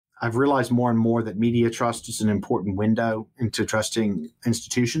I've realized more and more that media trust is an important window into trusting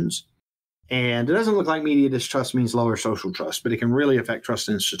institutions. And it doesn't look like media distrust means lower social trust, but it can really affect trust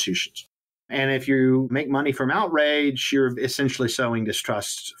in institutions. And if you make money from outrage, you're essentially sowing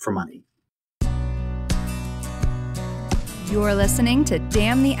distrust for money. You're listening to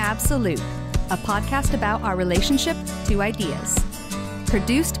Damn the Absolute, a podcast about our relationship to ideas.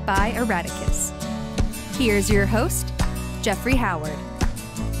 Produced by Erraticus. Here's your host, Jeffrey Howard.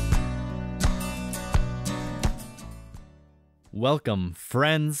 Welcome,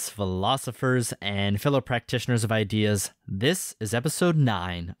 friends, philosophers, and fellow practitioners of ideas. This is episode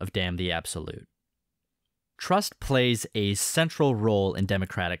 9 of Damn the Absolute. Trust plays a central role in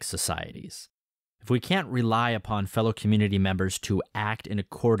democratic societies. If we can't rely upon fellow community members to act in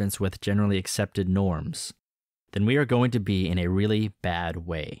accordance with generally accepted norms, then we are going to be in a really bad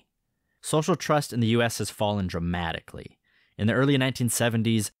way. Social trust in the U.S. has fallen dramatically. In the early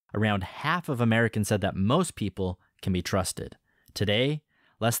 1970s, around half of Americans said that most people can be trusted. Today,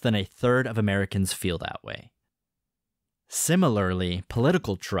 less than a third of Americans feel that way. Similarly,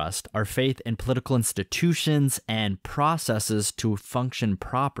 political trust, our faith in political institutions and processes to function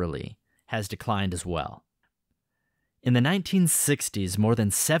properly, has declined as well. In the 1960s, more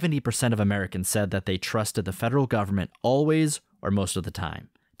than 70% of Americans said that they trusted the federal government always or most of the time.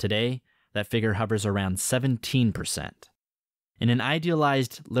 Today, that figure hovers around 17%. In an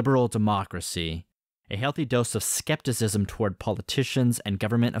idealized liberal democracy, a healthy dose of skepticism toward politicians and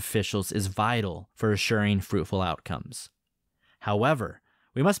government officials is vital for assuring fruitful outcomes. However,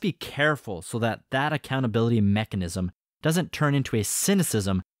 we must be careful so that that accountability mechanism doesn't turn into a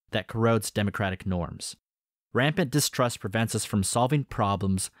cynicism that corrodes democratic norms. Rampant distrust prevents us from solving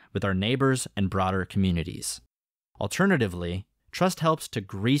problems with our neighbors and broader communities. Alternatively, trust helps to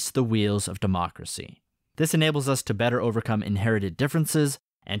grease the wheels of democracy. This enables us to better overcome inherited differences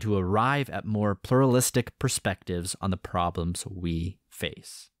and to arrive at more pluralistic perspectives on the problems we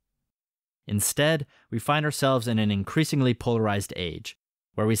face. Instead, we find ourselves in an increasingly polarized age,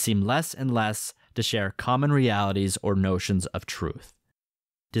 where we seem less and less to share common realities or notions of truth.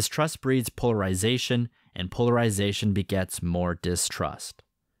 Distrust breeds polarization, and polarization begets more distrust.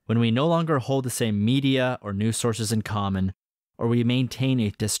 When we no longer hold the same media or news sources in common, or we maintain a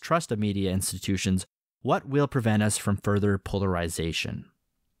distrust of media institutions, what will prevent us from further polarization?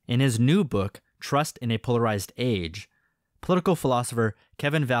 In his new book, Trust in a Polarized Age, political philosopher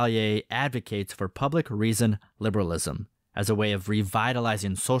Kevin Vallier advocates for public reason liberalism as a way of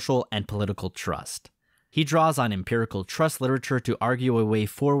revitalizing social and political trust. He draws on empirical trust literature to argue a way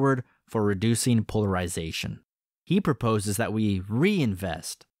forward for reducing polarization. He proposes that we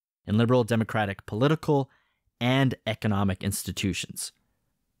reinvest in liberal democratic political and economic institutions,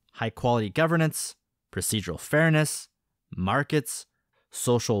 high-quality governance, procedural fairness, markets,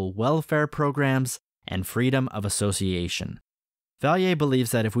 social welfare programs, and freedom of association. Vallier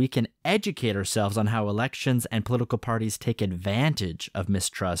believes that if we can educate ourselves on how elections and political parties take advantage of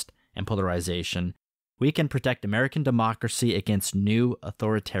mistrust and polarization, we can protect American democracy against new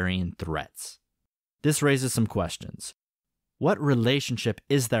authoritarian threats. This raises some questions. What relationship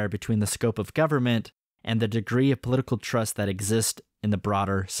is there between the scope of government and the degree of political trust that exists in the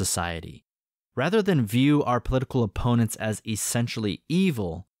broader society? Rather than view our political opponents as essentially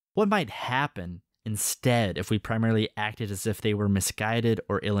evil, what might happen instead if we primarily acted as if they were misguided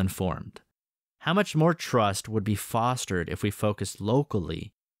or ill-informed? How much more trust would be fostered if we focused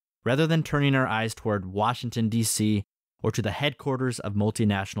locally, rather than turning our eyes toward Washington, D.C., or to the headquarters of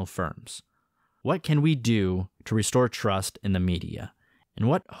multinational firms? What can we do to restore trust in the media? And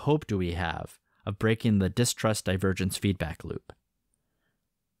what hope do we have of breaking the distrust divergence feedback loop?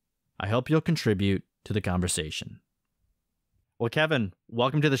 I hope you'll contribute to the conversation. Well, Kevin,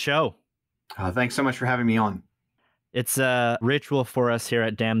 welcome to the show. Thanks so much for having me on. It's a ritual for us here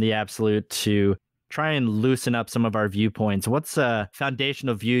at Damn the Absolute to try and loosen up some of our viewpoints. What's a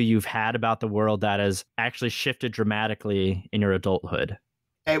foundational view you've had about the world that has actually shifted dramatically in your adulthood?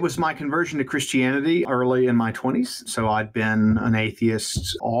 It was my conversion to Christianity early in my 20s. So I'd been an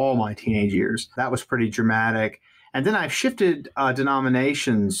atheist all my teenage years. That was pretty dramatic. And then I've shifted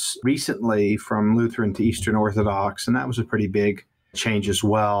denominations recently from Lutheran to Eastern Orthodox, and that was a pretty big change as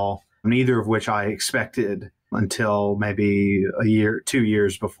well, neither of which I expected until maybe a year, 2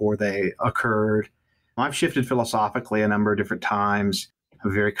 years before they occurred. I've shifted philosophically a number of different times. A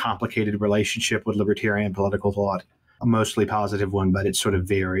very complicated relationship with libertarian political thought, a mostly positive one, but it's sort of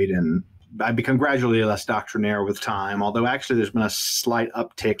varied. And I've become gradually less doctrinaire with time, although actually there's been a slight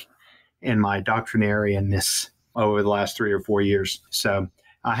uptick in my doctrinarianness over the last 3 or 4 years. So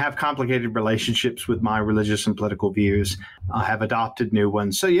I have complicated relationships with my religious and political views. I have adopted new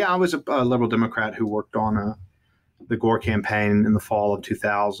ones. So, yeah, I was a liberal Democrat who worked on the Gore campaign in the fall of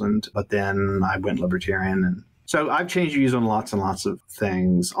 2000, but then I went libertarian. And so I've changed views on lots and lots of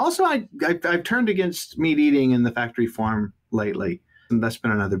things. Also, I've turned against meat eating in the factory farm lately. And that's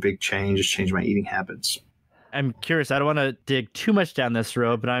been another big change. It's changed my eating habits. I'm curious. I don't want to dig too much down this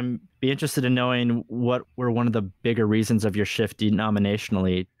road, but I'm be interested in knowing what were one of the bigger reasons of your shift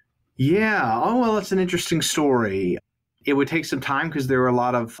denominationally. Yeah. Oh, well, that's an interesting story. It would take some time because there were a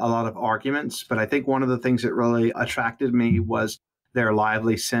lot of arguments. But I think one of the things that really attracted me was their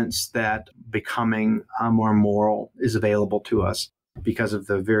lively sense that becoming more moral is available to us because of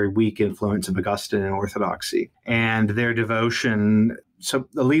the very weak influence of Augustine and Orthodoxy and their devotion. So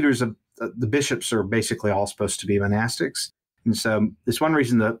the leaders of the bishops are basically all supposed to be monastics. And so it's one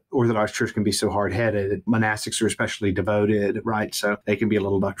reason the Orthodox Church can be so hard-headed. Monastics are especially devoted, right? So they can be a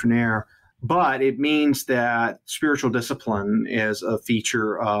little doctrinaire. But it means that spiritual discipline is a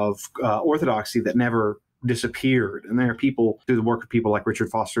feature of Orthodoxy that never disappeared. And there are people, through the work of people like Richard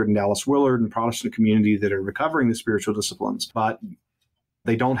Foster and Dallas Willard and Protestant community, that are recovering the spiritual disciplines. But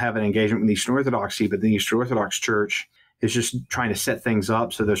they don't have an engagement with Eastern Orthodoxy, but the Eastern Orthodox Church is just trying to set things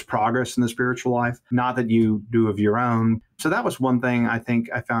up so there's progress in the spiritual life, not that you do of your own. So that was one thing I think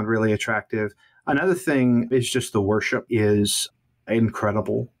I found really attractive. Another thing is just the worship is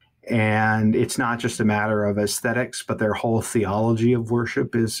incredible. And it's not just a matter of aesthetics, but their whole theology of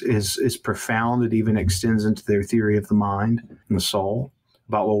worship is profound. It even extends into their theory of the mind and the soul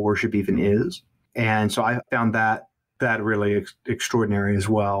about what worship even is. And so I found that really extraordinary as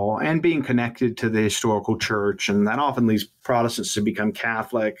well. And being connected to the historical church, and that often leads Protestants to become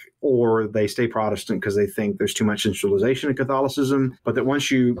Catholic, or they stay Protestant because they think there's too much centralization in Catholicism. But that once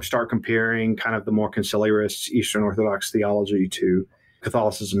you start comparing kind of the more conciliarist Eastern Orthodox theology to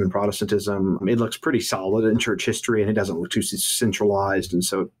Catholicism and Protestantism, it looks pretty solid in church history, and it doesn't look too centralized. And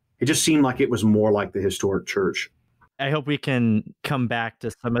so it just seemed like it was more like the historic church. I hope we can come back to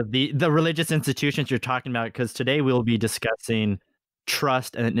some of the religious institutions you're talking about, because today we'll be discussing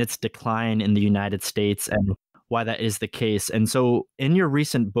trust and its decline in the United States and why that is the case. And so in your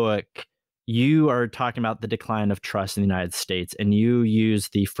recent book, you are talking about the decline of trust in the United States, and you use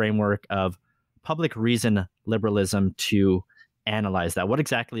the framework of public reason liberalism to analyze that. What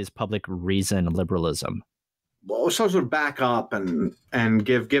exactly is public reason liberalism? Well, so sort of back up and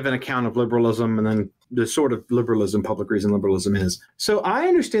give an account of liberalism and then the sort of liberalism, public reason liberalism is. So I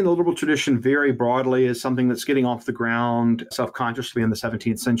understand the liberal tradition very broadly as something that's getting off the ground self-consciously in the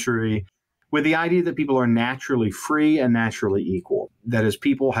 17th century with the idea that people are naturally free and naturally equal. That is,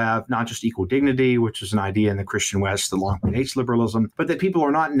 people have not just equal dignity, which is an idea in the Christian West that long predates liberalism, but that people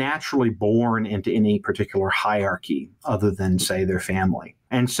are not naturally born into any particular hierarchy other than, say, their family.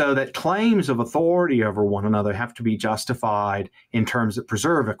 And so that claims of authority over one another have to be justified in terms that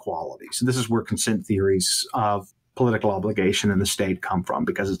preserve equality. So this is where consent theories of political obligation in the state come from,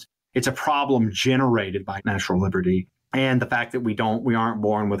 because it's a problem generated by natural liberty and the fact that we aren't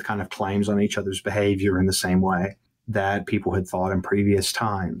born with kind of claims on each other's behavior in the same way that people had thought in previous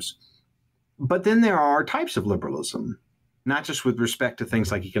times. But then there are types of liberalism, not just with respect to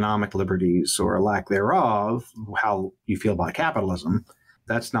things like economic liberties or a lack thereof, how you feel about capitalism.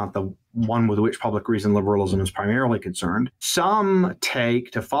 That's not the one with which public reason liberalism is primarily concerned. Some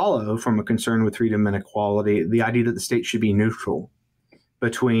take to follow from a concern with freedom and equality the idea that the state should be neutral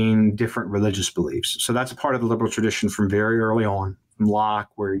between different religious beliefs. So that's a part of the liberal tradition from very early on, from Locke,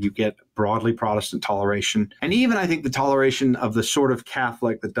 where you get broadly Protestant toleration. And even, I think, the toleration of the sort of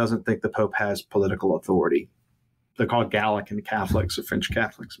Catholic that doesn't think the Pope has political authority. They're called Gallican Catholics or French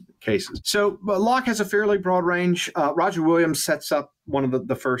Catholics in cases. So Locke has a fairly broad range. Roger Williams sets up one of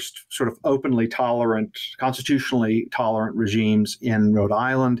the first sort of openly tolerant, constitutionally tolerant regimes in Rhode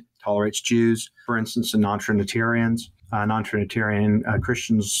Island, tolerates Jews, for instance, and non-Trinitarians. Non-Trinitarian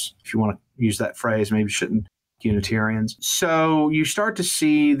Christians, if you want to use that phrase, maybe shouldn't Unitarians. So you start to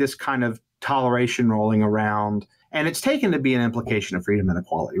see this kind of toleration rolling around, and it's taken to be an implication of freedom and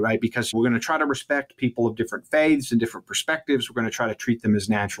equality, right? Because we're going to try to respect people of different faiths and different perspectives. We're going to try to treat them as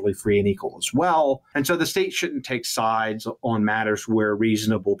naturally free and equal as well. And so the state shouldn't take sides on matters where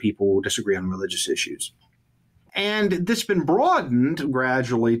reasonable people disagree on religious issues. And this has been broadened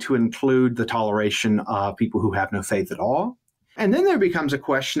gradually to include the toleration of people who have no faith at all. And then there becomes a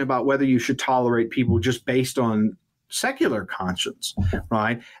question about whether you should tolerate people just based on secular conscience,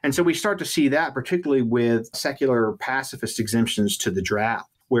 right? And so we start to see that particularly with secular pacifist exemptions to the draft,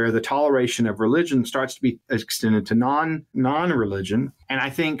 where the toleration of religion starts to be extended to non-religion. And I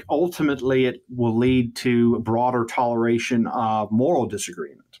think ultimately it will lead to broader toleration of moral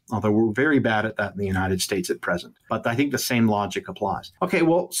disagreement, although we're very bad at that in the United States at present. But I think the same logic applies. Okay,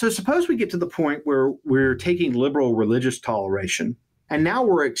 well, so suppose we get to the point where we're taking liberal religious toleration, and now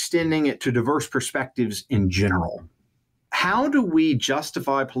we're extending it to diverse perspectives in general. How do we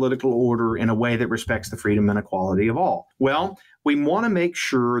justify political order in a way that respects the freedom and equality of all? Well, we want to make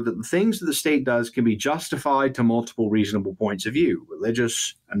sure that the things that the state does can be justified to multiple reasonable points of view,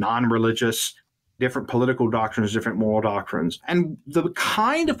 religious, non-religious, different political doctrines, different moral doctrines. And the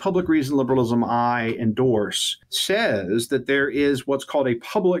kind of public reason liberalism I endorse says that there is what's called a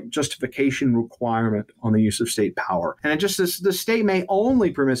public justification requirement on the use of state power. And it just says the state may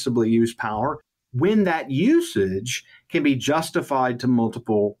only permissibly use power when that usage can be justified to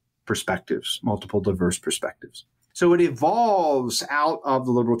multiple perspectives, multiple diverse perspectives. So it evolves out of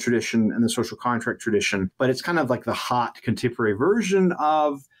the liberal tradition and the social contract tradition, but it's kind of like the hot contemporary version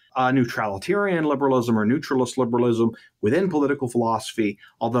of neutralitarian liberalism or neutralist liberalism within political philosophy,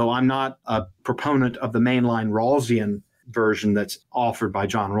 although I'm not a proponent of the mainline Rawlsian version that's offered by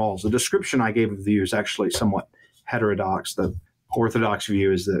John Rawls. The description I gave of the view is actually somewhat heterodox. The orthodox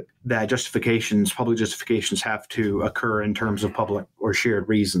view is that justifications, public justifications, have to occur in terms of public or shared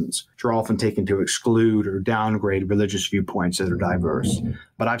reasons, which are often taken to exclude or downgrade religious viewpoints that are diverse.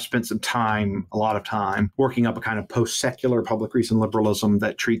 But I've spent a lot of time, working up a kind of post-secular public reason liberalism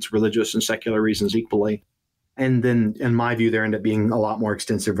that treats religious and secular reasons equally. And then, in my view, there end up being a lot more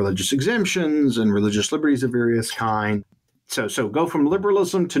extensive religious exemptions and religious liberties of various kinds. So go from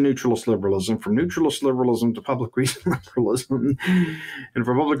liberalism to neutralist liberalism, from neutralist liberalism to public reason liberalism, and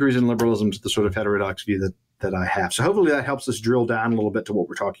from public reason liberalism to the sort of heterodox view that I have. So hopefully that helps us drill down a little bit to what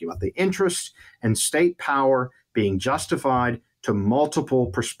we're talking about, the interest and state power being justified to multiple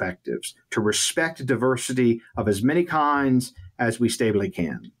perspectives, to respect diversity of as many kinds as we stably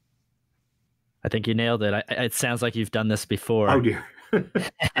can. I think you nailed it. It sounds like you've done this before. Oh, dear.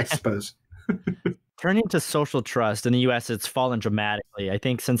 I suppose. Turning to social trust, in the U.S., it's fallen dramatically. I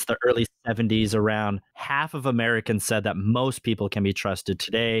think since the early 70s, around half of Americans said that most people can be trusted.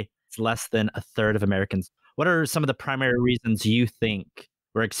 Today, it's less than a third of Americans. What are some of the primary reasons you think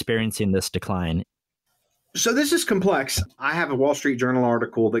we're experiencing this decline? So this is complex. I have a Wall Street Journal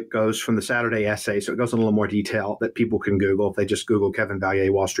article that goes from the Saturday essay, so it goes in a little more detail that people can Google if they just Google Kevin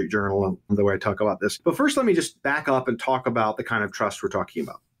Vallier, Wall Street Journal, and the way I talk about this. But first, let me just back up and talk about the kind of trust we're talking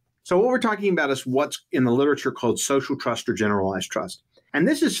about. So what we're talking about is what's in the literature called social trust or generalized trust. And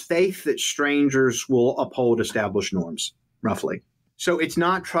this is faith that strangers will uphold established norms, roughly. So it's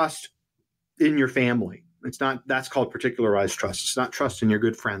not trust in your family. That's called particularized trust. It's not trust in your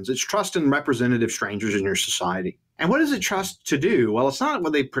good friends. It's trust in representative strangers in your society. And what is it trust to do? Well, it's not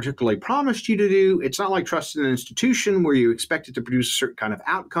what they particularly promised you to do. It's not like trust in an institution where you expect it to produce a certain kind of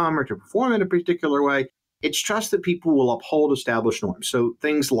outcome or to perform in a particular way. It's trust that people will uphold established norms. So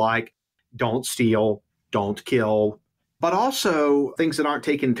things like don't steal, don't kill, but also things that aren't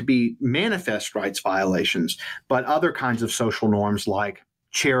taken to be manifest rights violations, but other kinds of social norms like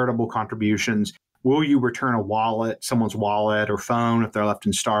charitable contributions. Will you return a wallet, someone's wallet or phone if they're left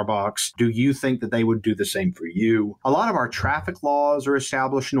in Starbucks? Do you think that they would do the same for you? A lot of our traffic laws are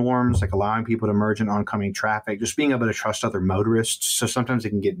established norms, like allowing people to merge in oncoming traffic, just being able to trust other motorists. So sometimes it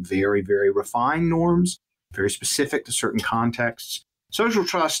can get very, very refined norms, very specific to certain contexts. Social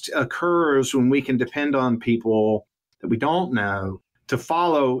trust occurs when we can depend on people that we don't know to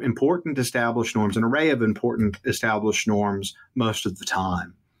follow important established norms, an array of important established norms most of the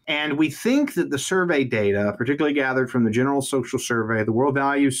time. And we think that the survey data, particularly gathered from the General Social Survey, the World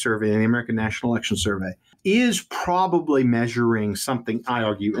Values Survey, and the American National Election Survey, is probably measuring something, I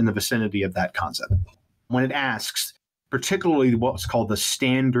argue, in the vicinity of that concept. When it asks, particularly what's called the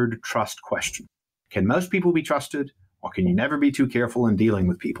standard trust question. Can most people be trusted, or can you never be too careful in dealing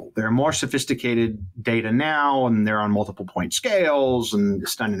with people? There are more sophisticated data now, and they're on multiple point scales, and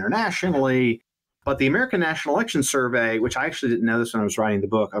it's done internationally. But the American National Election Survey, which I actually didn't know this when I was writing the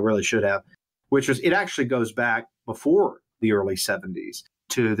book, I really should have, it actually goes back before the early 70s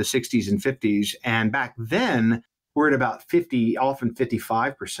to the 60s and 50s. And back then, we're at about 50, often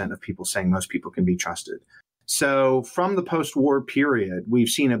 55% of people saying most people can be trusted. So from the post-war period, we've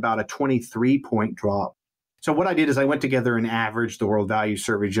seen about a 23-point drop. So what I did is I went together and averaged the World Values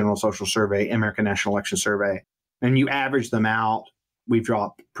Survey, General Social Survey, American National Election Survey, and you average them out, we've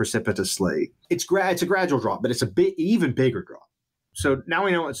dropped precipitously. It's a gradual drop, but it's even bigger drop. So now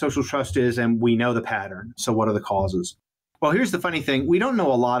we know what social trust is, and we know the pattern. So what are the causes? Well, here's the funny thing. We don't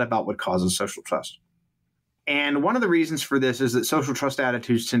know a lot about what causes social trust. And one of the reasons for this is that social trust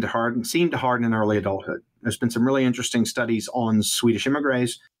attitudes seem to harden in early adulthood. There's been some really interesting studies on Swedish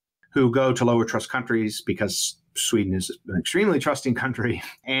immigrants who go to lower trust countries because Sweden is an extremely trusting country.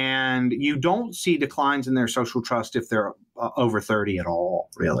 And you don't see declines in their social trust if they're over 30 at all,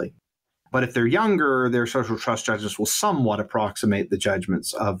 really. But if they're younger, their social trust judgments will somewhat approximate the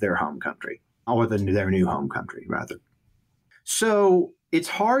judgments of their home country, or their new home country, rather. So it's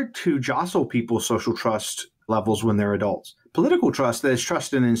hard to jostle people's social trust levels when they're adults. Political trust, that is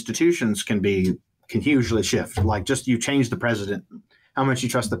trust in institutions, can hugely shift. Like just you change the president, how much you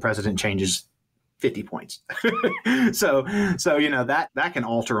trust the president changes 50 points. so that can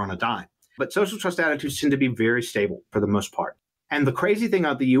alter on a dime. But social trust attitudes tend to be very stable for the most part. And the crazy thing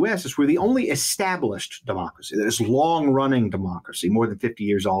about the U.S. is we're the only established democracy, that is long-running democracy, more than 50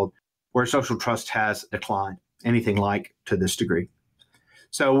 years old, where social trust has declined anything like to this degree.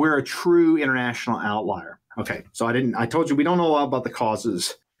 So we're a true international outlier. Okay, so I told you we don't know a lot about the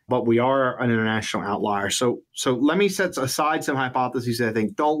causes, but we are an international outlier. So let me set aside some hypotheses that I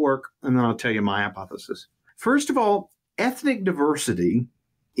think don't work, and then I'll tell you my hypothesis. First of all, ethnic diversity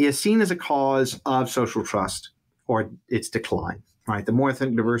is seen as a cause of social trust or its decline, right? The more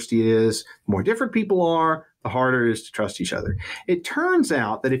ethnic diversity is, the more different people are, the harder it is to trust each other. It turns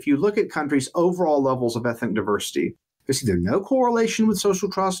out that if you look at countries' overall levels of ethnic diversity, there's either no correlation with social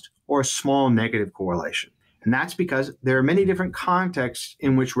trust or a small negative correlation. And that's because there are many different contexts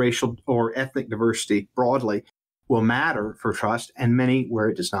in which racial or ethnic diversity broadly will matter for trust, and many where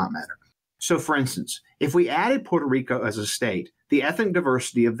it does not matter. So for instance, if we added Puerto Rico as a state, the ethnic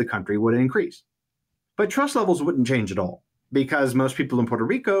diversity of the country would increase. But trust levels wouldn't change at all because most people in Puerto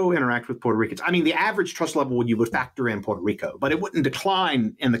Rico interact with Puerto Ricans. I mean, the average trust level you would factor in Puerto Rico, but it wouldn't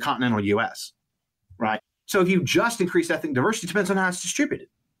decline in the continental U.S., right? So if you just increase ethnic diversity, it depends on how it's distributed.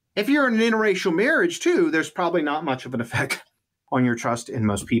 If you're in an interracial marriage, too, there's probably not much of an effect on your trust in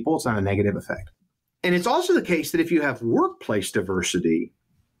most people. It's not a negative effect. And it's also the case that if you have workplace diversity,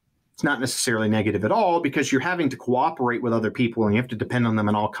 it's not necessarily negative at all because you're having to cooperate with other people and you have to depend on them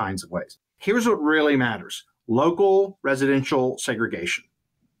in all kinds of ways. Here's what really matters: local residential segregation.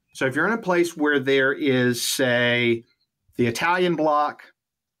 So if you're in a place where there is, say, the Italian bloc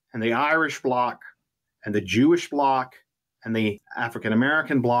and the Irish bloc and the Jewish bloc and the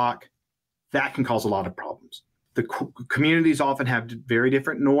African-American bloc, that can cause a lot of problems. The communities often have very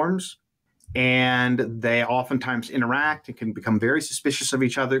different norms, and they oftentimes interact and can become very suspicious of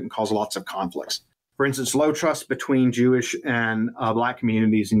each other and cause lots of conflicts. For instance, low trust between Jewish and Black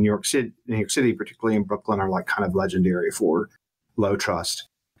communities in New York City, particularly in Brooklyn, are like kind of legendary for low trust.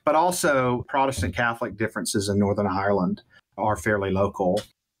 But also Protestant Catholic differences in Northern Ireland are fairly local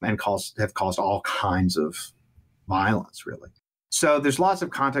and have caused all kinds of violence, really. So there's lots of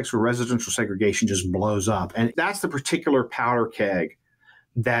contexts where residential segregation just blows up. And that's the particular powder keg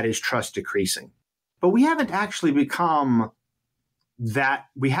that is trust decreasing. But we haven't actually become that.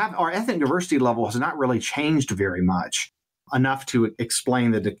 Our ethnic diversity level has not really changed very much enough to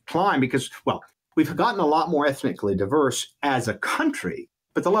explain the decline because, well, we've gotten a lot more ethnically diverse as a country,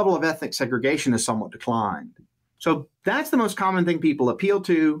 but the level of ethnic segregation has somewhat declined. So that's the most common thing people appeal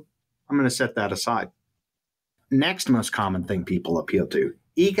to. I'm going to set that aside. Next most common thing people appeal to: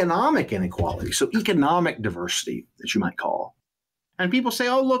 economic inequality. So economic diversity, that you might call. And people say,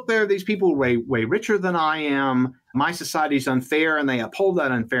 oh, look, there are these people way richer than I am. My society is unfair, and they uphold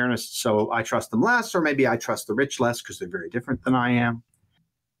that unfairness, so I trust them less, or maybe I trust the rich less because they're very different than I am.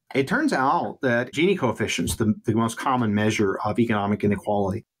 It turns out that Gini coefficients, the most common measure of economic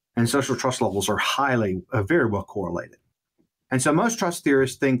inequality, and social trust levels are very well correlated. And so most trust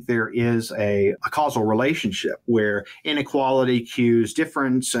theorists think there is a causal relationship where inequality cues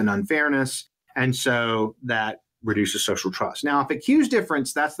difference and unfairness, and so that reduces social trust. Now, if it cues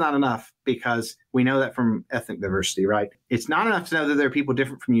difference, that's not enough because we know that from ethnic diversity, right? It's not enough to know that there are people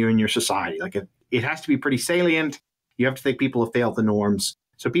different from you in your society. Like it has to be pretty salient. You have to think people have failed the norms.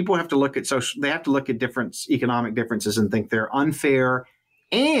 So people have to look at economic differences and think they're unfair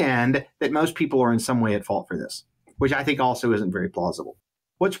and that most people are in some way at fault for this, which I think also isn't very plausible.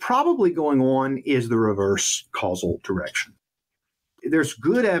 What's probably going on is the reverse causal direction. There's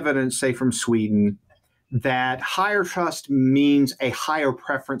good evidence, say from Sweden, that higher trust means a higher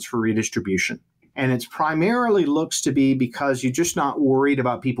preference for redistribution. And it primarily looks to be because you're just not worried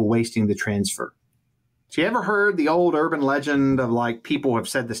about people wasting the transfer. So you ever heard the old urban legend of, like, people have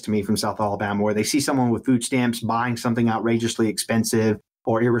said this to me from South Alabama, where they see someone with food stamps buying something outrageously expensive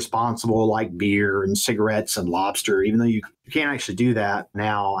or irresponsible like beer and cigarettes and lobster, even though you can't actually do that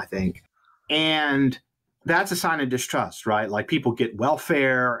now, I think. And that's a sign of distrust, right? Like people get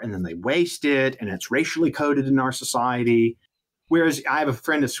welfare and then they waste it, and it's racially coded in our society. Whereas I have a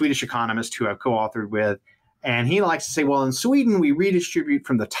friend, a Swedish economist who I've co-authored with, and he likes to say, well, in Sweden, we redistribute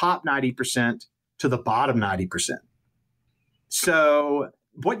from the top 90% to the bottom 90%. So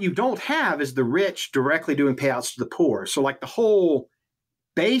what you don't have is the rich directly doing payouts to the poor. So like the whole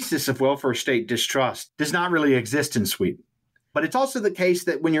basis of welfare state distrust does not really exist in Sweden. But it's also the case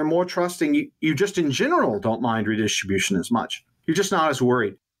that when you're more trusting, you just in general don't mind redistribution as much. You're just not as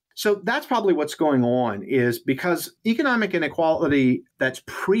worried. So that's probably what's going on, is because economic inequality that's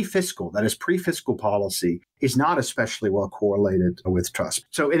pre-fiscal, that is pre-fiscal policy, is not especially well correlated with trust.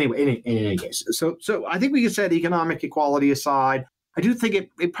 So anyway, in any case, so I think we can set economic equality aside. I do think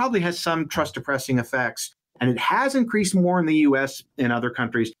it probably has some trust depressing effects, and it has increased more in the US and other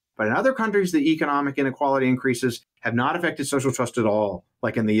countries. But in other countries, the economic inequality increases have not affected social trust at all,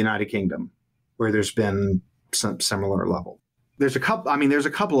 like in the United Kingdom, where there's been some similar level. There's a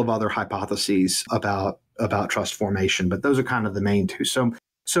couple of other hypotheses about trust formation, but those are kind of the main two.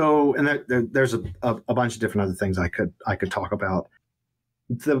 And there's a bunch of different other things I could talk about.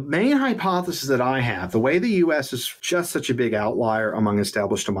 The main hypothesis that I have, the way the U.S. is just such a big outlier among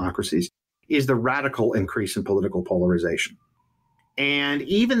established democracies, is the radical increase in political polarization. And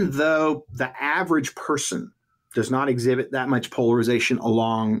even though the average person does not exhibit that much polarization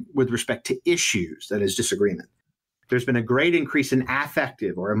along with respect to issues, that is disagreement, there's been a great increase in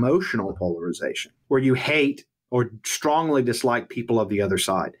affective or emotional polarization, where you hate or strongly dislike people of the other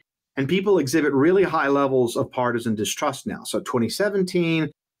side. And people exhibit really high levels of partisan distrust now. So 2017,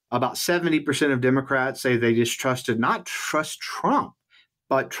 about 70% of Democrats say they not trust Trump,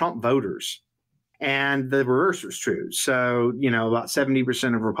 but Trump voters. And the reverse was true. So, about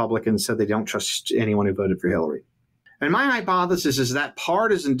 70% of Republicans said they don't trust anyone who voted for Hillary. And my hypothesis is that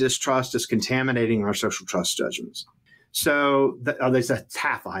partisan distrust is contaminating our social trust judgments. So that's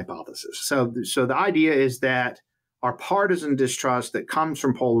half the hypothesis. So the idea is that our partisan distrust that comes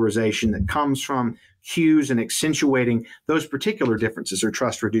from polarization, that comes from cues and accentuating those particular differences, are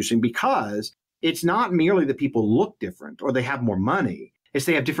trust reducing, because it's not merely that people look different or they have more money. It's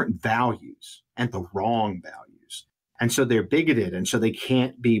they have different values and the wrong values. And so they're bigoted, and so they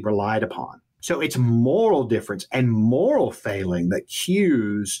can't be relied upon. So it's moral difference and moral failing that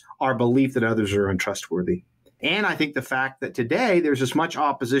cues our belief that others are untrustworthy. And I think the fact that today there's as much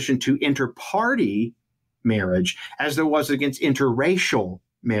opposition to inter-party marriage as there was against interracial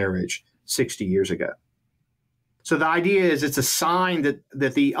marriage 60 years ago. So the idea is it's a sign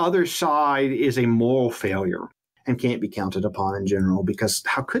that the other side is a moral failure and can't be counted upon in general, because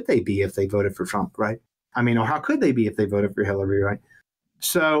how could they be if they voted for Trump, right? Or how could they be if they voted for Hillary, right?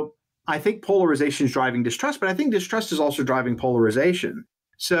 So I think polarization is driving distrust, but I think distrust is also driving polarization.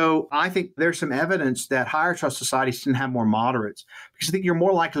 So I think there's some evidence that higher trust societies tend to have more moderates, because I think you're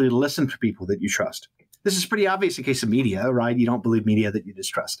more likely to listen to people that you trust. This is pretty obvious in case of media, right? You don't believe media that you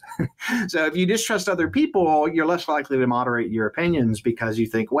distrust. So if you distrust other people, you're less likely to moderate your opinions, because you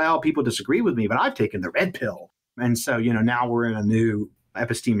think, well, people disagree with me, but I've taken the red pill. And so, now we're in a new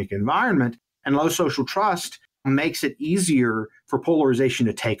epistemic environment, and low social trust makes it easier for polarization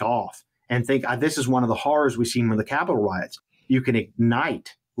to take off and think, this is one of the horrors we've seen with the Capitol riots. You can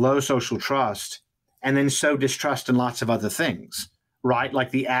ignite low social trust and then sow distrust in lots of other things, right?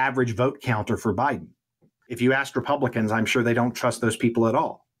 Like the average vote counter for Biden. If you ask Republicans, I'm sure they don't trust those people at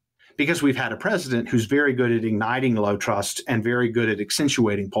all, because we've had a president who's very good at igniting low trust and very good at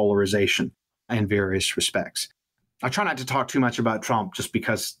accentuating polarization in various respects. I try not to talk too much about Trump just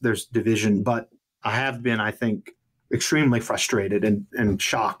because there's division, but I have been, I think, extremely frustrated and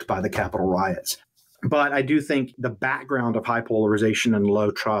shocked by the Capitol riots. But I do think the background of high polarization and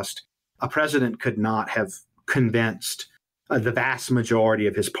low trust, a president could not have convinced the vast majority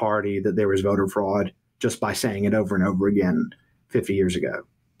of his party that there was voter fraud just by saying it over and over again 50 years ago.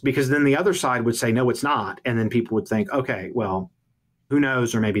 Because then the other side would say, no, it's not. And then people would think, okay, well, who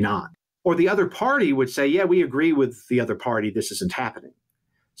knows, or maybe not. Or the other party would say, yeah, we agree with the other party. This isn't happening.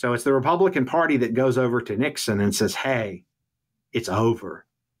 So it's the Republican Party that goes over to Nixon and says, hey, it's over.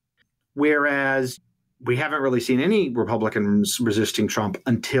 Whereas we haven't really seen any Republicans resisting Trump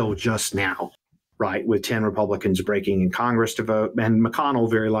until just now, right? With 10 Republicans breaking in Congress to vote, and McConnell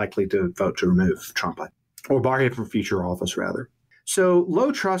very likely to vote to remove Trump, or bar him from future office, rather. So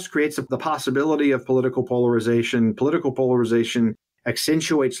low trust creates the possibility of political polarization. Political polarization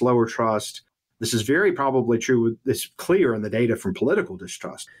accentuates lower trust. This is very probably true. It's clear in the data from political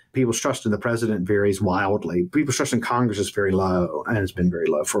distrust. People's trust in the president varies wildly. People's trust in Congress is very low, and it's been very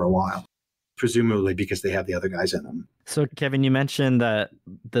low for a while, presumably because they have the other guys in them. So, Kevin, you mentioned that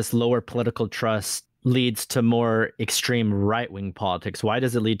this lower political trust leads to more extreme right-wing politics? Why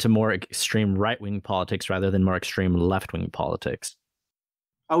does it lead to more extreme right-wing politics rather than more extreme left-wing politics?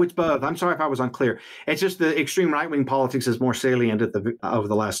 Oh, it's both. I'm sorry if I was unclear. It's just the extreme right-wing politics is more salient over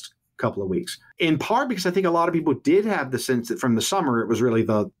the last couple of weeks, in part because I think a lot of people did have the sense that from the summer, it was really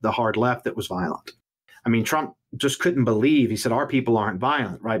the hard left that was violent. I mean, Trump just couldn't believe, he said, our people aren't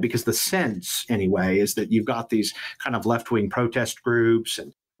violent, right? Because the sense, anyway, is that you've got these kind of left-wing protest groups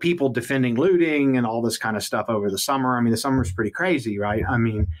and people defending looting and all this kind of stuff over the summer. I mean, the summer's pretty crazy, right? I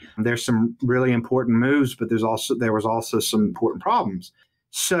mean, there's some really important moves, but there was also some important problems.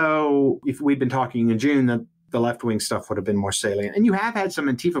 So if we'd been talking in June, the left-wing stuff would have been more salient. And you have had some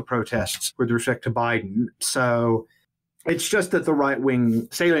Antifa protests with respect to Biden. So it's just that the right-wing,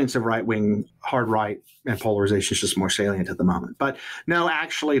 salience of right-wing, hard right, and polarization is just more salient at the moment. But no,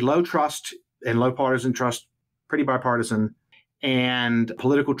 actually, low trust and low partisan trust, pretty bipartisan. And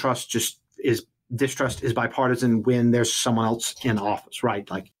political trust distrust is bipartisan when there's someone else in office, right?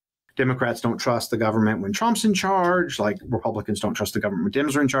 Like Democrats don't trust the government when Trump's in charge, like Republicans don't trust the government when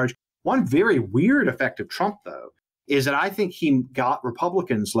Dems are in charge. One very weird effect of Trump, though, is that I think he got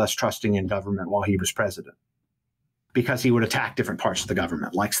Republicans less trusting in government while he was president, because he would attack different parts of the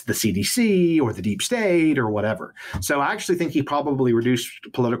government, like the CDC or the deep state or whatever. So I actually think he probably reduced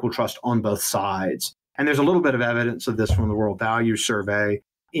political trust on both sides. And there's a little bit of evidence of this from the World Values Survey.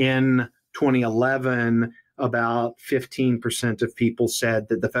 In 2011, about 15% of people said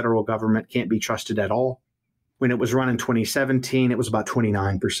that the federal government can't be trusted at all. When it was run in 2017, it was about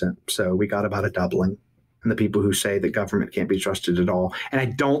 29%. So we got about a doubling in the people who say that government can't be trusted at all. And I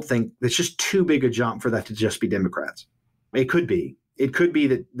don't think it's just too big a jump for that to just be Democrats. It could be. It could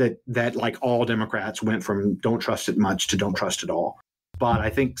be that like all Democrats went from don't trust it much to don't trust it all. But I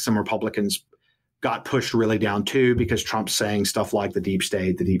think some Republicans got pushed really down too, because Trump's saying stuff like the deep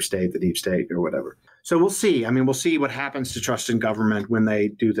state, or whatever. So we'll see. I mean, we'll see what happens to trust in government when they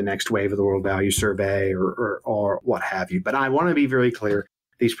do the next wave of the World Values Survey or what have you. But I want to be very clear.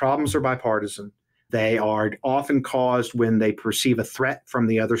 These problems are bipartisan. They are often caused when they perceive a threat from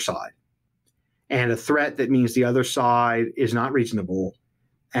the other side, and a threat that means the other side is not reasonable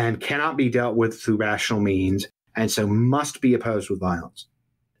and cannot be dealt with through rational means, and so must be opposed with violence.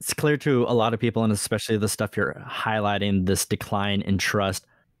 It's clear to a lot of people, and especially the stuff you're highlighting, this decline in trust.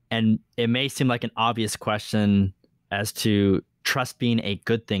 And it may seem like an obvious question as to trust being a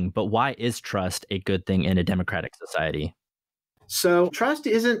good thing, but why is trust a good thing in a democratic society? So trust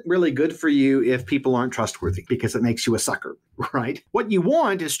isn't really good for you if people aren't trustworthy, because it makes you a sucker, right? What you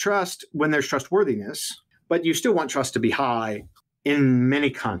want is trust when there's trustworthiness, but you still want trust to be high in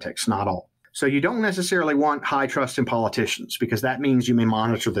many contexts, not all. So you don't necessarily want high trust in politicians, because that means you may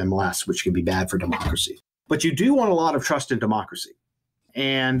monitor them less, which can be bad for democracy. But you do want a lot of trust in democracy.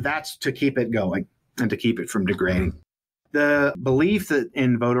 And that's to keep it going and to keep it from degrading. The belief that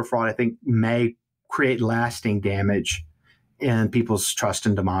in voter fraud, I think, may create lasting damage in people's trust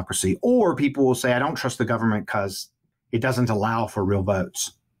in democracy. Or people will say, I don't trust the government because it doesn't allow for real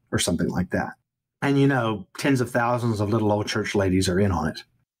votes or something like that. And, you know, tens of thousands of little old church ladies are in on it.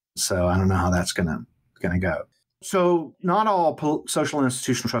 So I don't know how that's going to go. So not all social and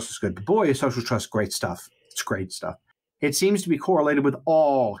institutional trust is good, but boy, is social trust great stuff. It's great stuff. It seems to be correlated with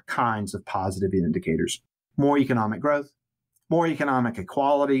all kinds of positive indicators. More economic growth, more economic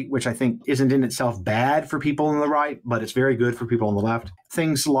equality, which I think isn't in itself bad for people on the right, but it's very good for people on the left.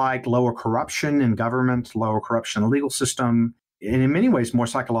 Things like lower corruption in government, lower corruption in the legal system, and in many ways, more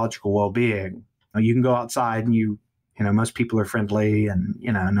psychological well-being. You can go outside and you know, most people are friendly and,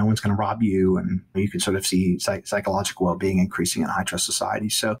 you know, no one's going to rob you. And you can sort of see psychological well-being increasing in high trust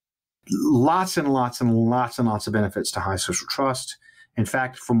societies. So lots and lots and lots and lots of benefits to high social trust. In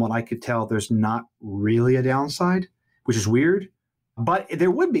fact, from what I could tell, there's not really a downside, which is weird. But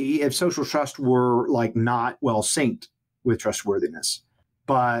there would be if social trust were like not well synced with trustworthiness.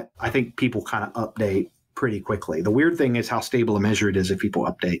 But I think people kind of update pretty quickly. The weird thing is how stable a measure it is if people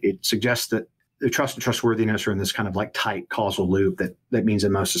update. It suggests that the trust and trustworthiness are in this kind of like tight causal loop that means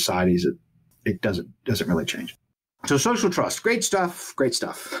in most societies it doesn't really change. So social trust, great stuff, great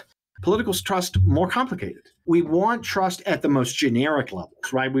stuff. Political trust, more complicated. We want trust at the most generic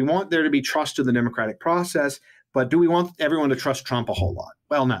levels, right? We want there to be trust in the democratic process, but do we want everyone to trust Trump a whole lot?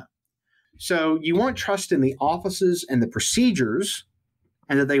 Well, no. So you want trust in the offices and the procedures,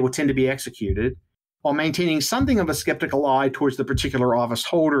 and that they will tend to be executed, while maintaining something of a skeptical eye towards the particular office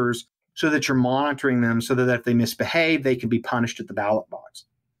holders, so that you're monitoring them so that if they misbehave, they can be punished at the ballot box.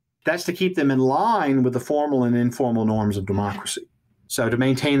 That's to keep them in line with the formal and informal norms of democracy. So to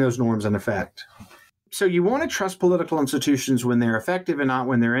maintain those norms in effect. So you want to trust political institutions when they're effective and not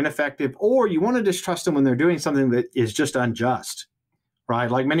when they're ineffective, or you want to distrust them when they're doing something that is just unjust,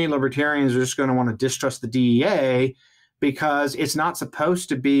 right? Like many libertarians are just going to want to distrust the DEA because it's not supposed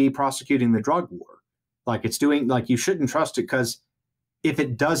to be prosecuting the drug war. Like you shouldn't trust it because if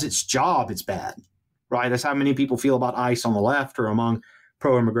it does its job, it's bad, right? That's how many people feel about ICE on the left or among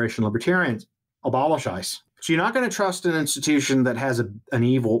pro-immigration libertarians. Abolish ICE. So you're not going to trust an institution that has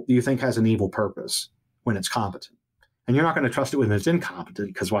you think has an evil purpose when it's competent. And you're not going to trust it when it's incompetent,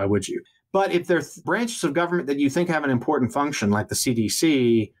 because why would you? But if there's branches of government that you think have an important function, like the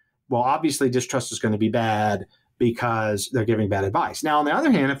CDC, well, obviously distrust is going to be bad because they're giving bad advice. Now, on the other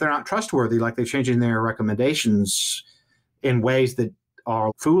hand, if they're not trustworthy, like they're changing their recommendations in ways that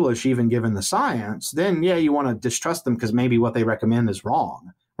are foolish, even given the science, then yeah, you want to distrust them because maybe what they recommend is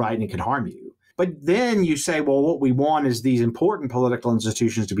wrong, right? And it can harm you. But then you say, well, what we want is these important political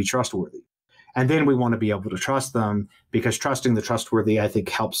institutions to be trustworthy. And then we want to be able to trust them because trusting the trustworthy, I think,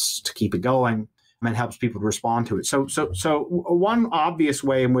 helps to keep it going and helps people to respond to it. So one obvious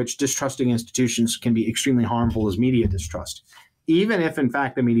way in which distrusting institutions can be extremely harmful is media distrust, even if, in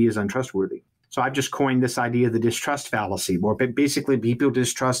fact, the media is untrustworthy. So I've just coined this idea of the distrust fallacy, where basically people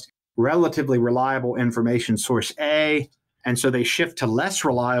distrust relatively reliable information source A, and so they shift to less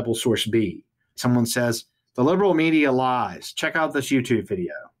reliable source B. Someone says, the liberal media lies. Check out this YouTube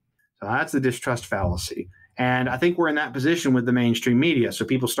video. So that's the distrust fallacy. And I think we're in that position with the mainstream media. So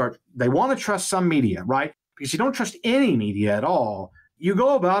people they want to trust some media, right? Because you don't trust any media at all. You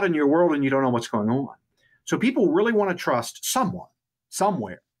go about in your world and you don't know what's going on. So people really want to trust someone,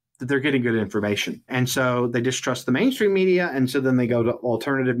 somewhere, that they're getting good information. And so they distrust the mainstream media. And so then they go to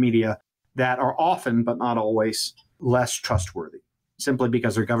alternative media that are often, but not always, less trustworthy, simply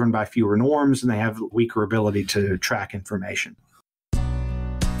because they're governed by fewer norms and they have weaker ability to track information.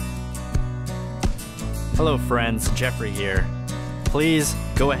 Hello friends, Jeffrey here. Please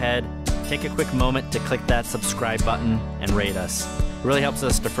go ahead, take a quick moment to click that subscribe button and rate us. It really helps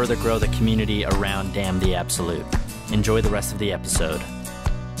us to further grow the community around Damn the Absolute. Enjoy the rest of the episode.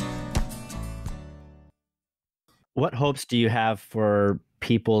 What hopes do you have for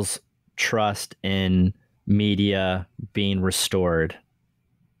people's trust in media being restored?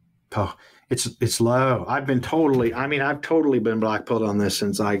 Oh, it's low. I've totally been blackpilled on this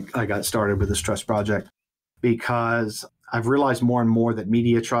since I got started with this trust project, because I've realized more and more that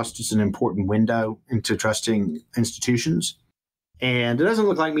media trust is an important window into trusting institutions. And it doesn't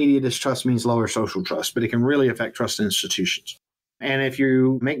look like media distrust means lower social trust, but it can really affect trust in institutions. And if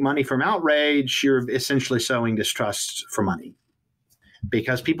you make money from outrage, you're essentially sowing distrust for money,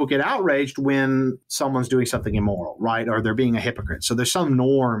 because people get outraged when someone's doing something immoral, right? Or they're being a hypocrite. So there's some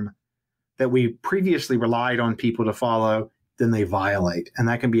norm that we previously relied on people to follow, then they violate. And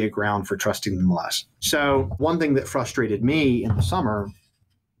that can be a ground for trusting them less. So one thing that frustrated me in the summer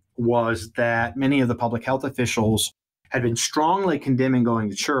was that many of the public health officials had been strongly condemning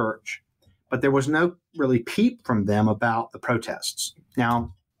going to church, but there was no really peep from them about the protests.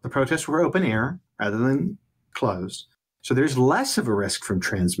 Now, the protests were open air rather than closed. So there's less of a risk from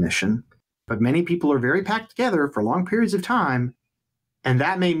transmission, but many people are very packed together for long periods of time. And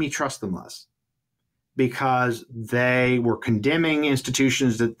that made me trust them less, because they were condemning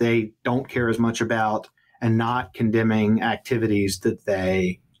institutions that they don't care as much about and not condemning activities that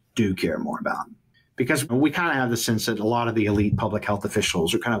they do care more about. Because we kind of have the sense that a lot of the elite public health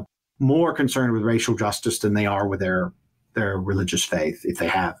officials are kind of more concerned with racial justice than they are with their religious faith, if they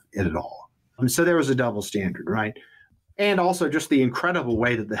have it at all. And so there was a double standard, right? And also just the incredible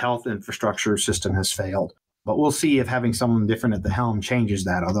way that the health infrastructure system has failed. But we'll see if having someone different at the helm changes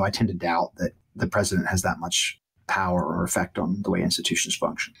that, although I tend to doubt that the president has that much power or effect on the way institutions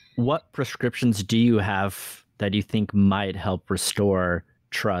function. What prescriptions do you have that you think might help restore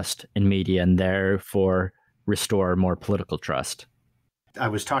trust in media and therefore restore more political trust? I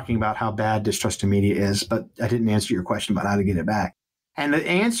was talking about how bad distrust in media is, but I didn't answer your question about how to get it back. And the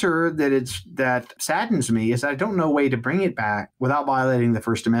answer that saddens me is I don't know a way to bring it back without violating the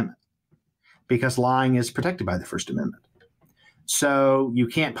First Amendment, because lying is protected by the First Amendment. So you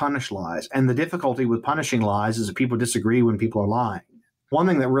can't punish lies. And the difficulty with punishing lies is that people disagree when people are lying. One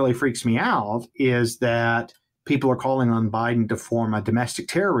thing that really freaks me out is that people are calling on Biden to form a domestic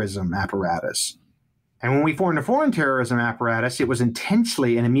terrorism apparatus. And when we formed a foreign terrorism apparatus, it was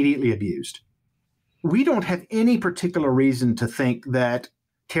intensely and immediately abused. We don't have any particular reason to think that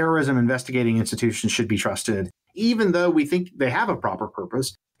terrorism investigating institutions should be trusted, even though we think they have a proper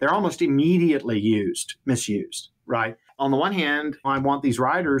purpose. They're almost immediately misused, right? On the one hand, I want these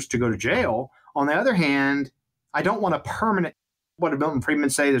rioters to go to jail. On the other hand, I don't want a permanent what did Milton Friedman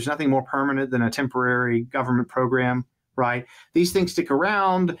say? There's nothing more permanent than a temporary government program, right? These things stick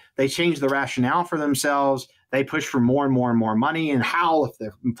around. They change the rationale for themselves. They push for more and more and more money and howl if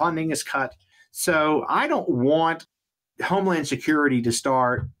their funding is cut. So I don't want Homeland Security to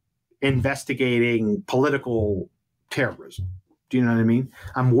start investigating political terrorism. Do you know what I mean?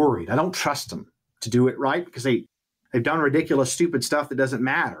 I'm worried. I don't trust them to do it right because they've done ridiculous, stupid stuff that doesn't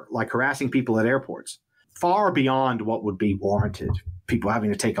matter, like harassing people at airports, far beyond what would be warranted. People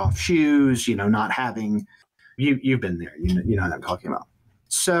having to take off shoes, not having, you've been there, you know what I'm talking about.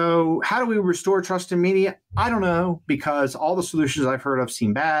 So how do we restore trust in media? I don't know, because all the solutions I've heard of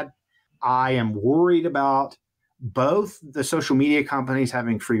seem bad. I am worried about both the social media companies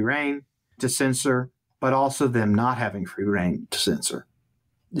having free rein to censor, but also them not having free rein to censor.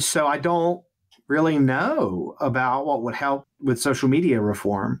 So I don't really know about what would help with social media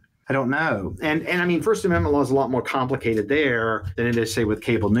reform. I don't know. And I mean, First Amendment law is a lot more complicated there than it is, say, with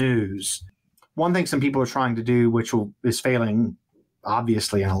cable news. One thing some people are trying to do, which is failing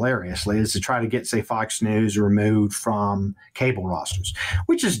obviously and hilariously, is to try to get, say, Fox News removed from cable rosters,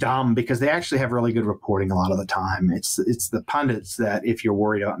 which is dumb because they actually have really good reporting a lot of the time. It's the pundits that, if you're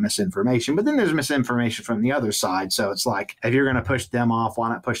worried about misinformation, but then there's misinformation from the other side. So it's like, if you're going to push them off, why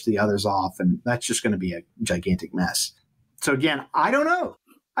not push the others off? And that's just going to be a gigantic mess. So again, I don't know.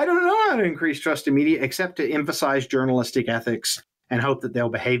 I don't know how to increase trust in media except to emphasize journalistic ethics and hope that they'll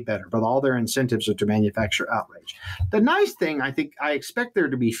behave better. But all their incentives are to manufacture outrage. The nice thing, I expect there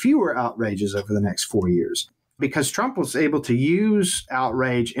to be fewer outrages over the next 4 years because Trump was able to use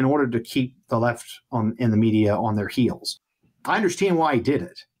outrage in order to keep the left in the media on their heels. I understand why he did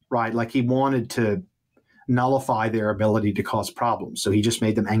it, right? Like he wanted to nullify their ability to cause problems. So he just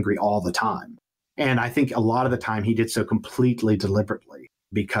made them angry all the time. And I think a lot of the time he did so completely deliberately,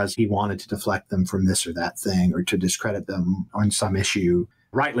 because he wanted to deflect them from this or that thing or to discredit them on some issue,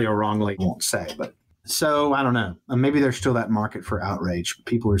 rightly or wrongly, I won't say. But so I don't know. Maybe there's still that market for outrage.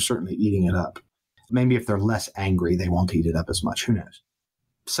 People are certainly eating it up. Maybe if they're less angry, they won't eat it up as much. Who knows?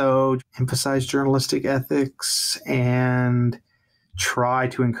 So emphasize journalistic ethics and try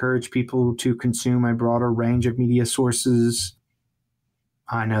to encourage people to consume a broader range of media sources.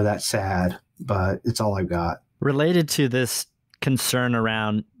 I know that's sad, but it's all I've got. Related to this concern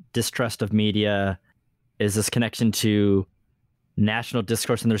around distrust of media is this connection to national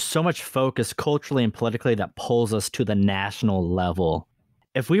discourse. And there's so much focus culturally and politically that pulls us to the national level.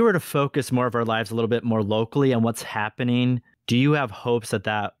 If we were to focus more of our lives a little bit more locally on what's happening, do you have hopes that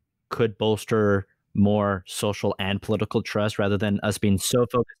that could bolster more social and political trust rather than us being so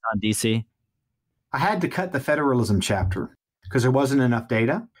focused on DC? I had to cut the federalism chapter because there wasn't enough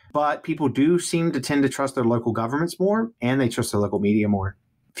data. But people do seem to tend to trust their local governments more, and they trust their local media more.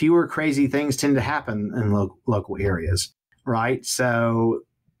 Fewer crazy things tend to happen in local areas, right? So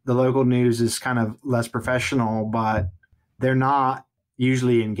the local news is kind of less professional, but they're not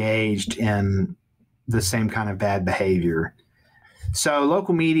usually engaged in the same kind of bad behavior. So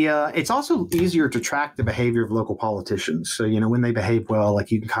local media, it's also easier to track the behavior of local politicians. So, when they behave well,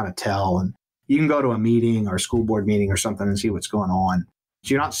 like you can kind of tell, and you can go to a meeting or a school board meeting or something and see what's going on.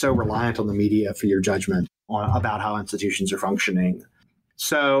 So you're not so reliant on the media for your judgment about how institutions are functioning.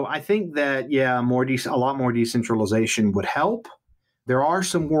 So I think that, a lot more decentralization would help. There are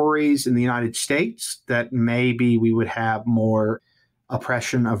some worries in the United States that maybe we would have more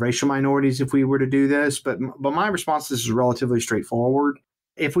oppression of racial minorities if we were to do this. But my response to this is relatively straightforward.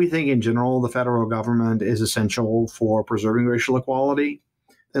 If we think in general the federal government is essential for preserving racial equality,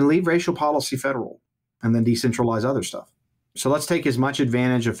 then leave racial policy federal and then decentralize other stuff. So let's take as much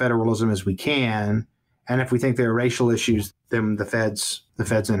advantage of federalism as we can. And if we think there are racial issues, then the feds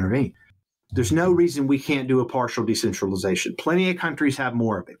intervene. There's no reason we can't do a partial decentralization. Plenty of countries have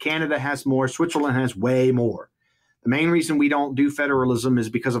more of it. Canada has more. Switzerland has way more. The main reason we don't do federalism is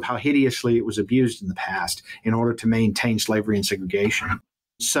because of how hideously it was abused in the past in order to maintain slavery and segregation.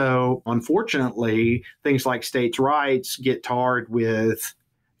 So unfortunately, things like states' rights get tarred with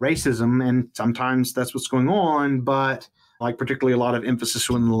racism, and sometimes that's what's going on. But like particularly a lot of emphasis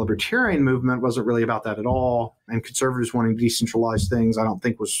within the libertarian movement wasn't really about that at all. And conservatives wanting to decentralize things, I don't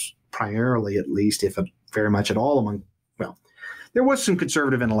think was primarily, at least, if very much at all, there was some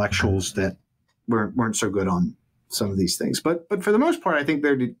conservative intellectuals that weren't so good on some of these things. But for the most part, I think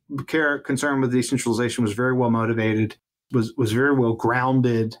their concern with decentralization was very well motivated, was very well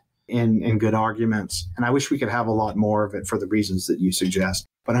grounded in good arguments. And I wish we could have a lot more of it for the reasons that you suggest.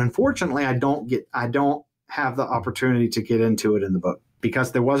 But unfortunately, I don't have the opportunity to get into it in the book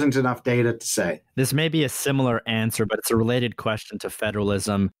because there wasn't enough data to say. This may be a similar answer, but it's a related question to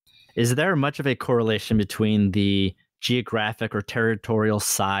federalism. Is there much of a correlation between the geographic or territorial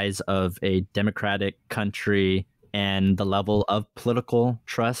size of a democratic country and the level of political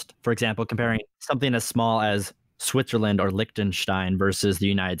trust? For example, comparing something as small as Switzerland or Liechtenstein versus the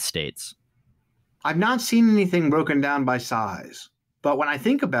United States. I've not seen anything broken down by size. But when I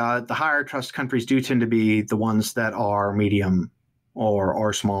think about it, the higher trust countries do tend to be the ones that are medium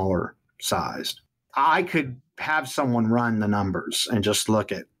or smaller sized. I could have someone run the numbers and just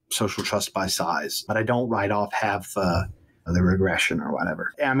look at social trust by size, but I don't right off have the regression or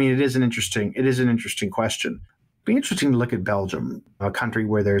whatever. I mean, it is an interesting question. It'd be interesting to look at Belgium, a country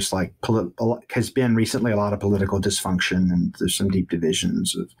where there's has been recently a lot of political dysfunction and there's some deep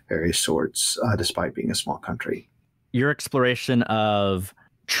divisions of various sorts, despite being a small country. Your exploration of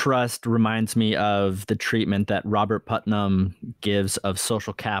trust reminds me of the treatment that Robert Putnam gives of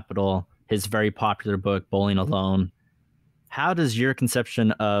social capital, his very popular book, Bowling Alone. How does your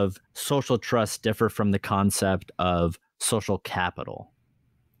conception of social trust differ from the concept of social capital?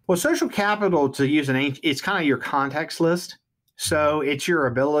 Well, social capital, to use it's kind of your context list. So it's your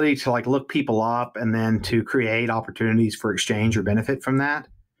ability to look people up and then to create opportunities for exchange or benefit from that.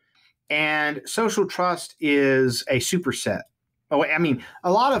 And social trust is a superset. Oh, I mean,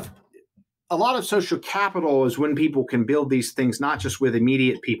 a lot of social capital is when people can build these things, not just with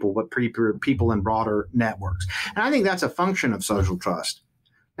immediate people, but people in broader networks. And I think that's a function of social trust.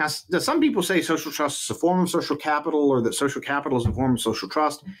 Now, some people say social trust is a form of social capital or that social capital is a form of social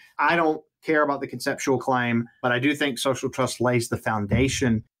trust. I don't care about the conceptual claim, but I do think social trust lays the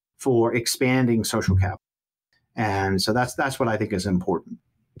foundation for expanding social capital. And so that's what I think is important.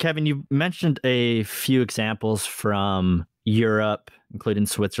 Kevin, you mentioned a few examples from Europe, including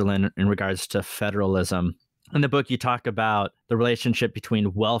Switzerland, in regards to federalism. In the book, you talk about the relationship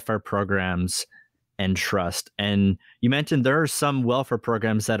between welfare programs and trust. And you mentioned there are some welfare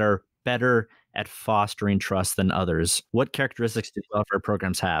programs that are better at fostering trust than others. What characteristics do welfare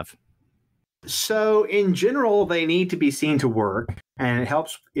programs have? So in general, they need to be seen to work, and it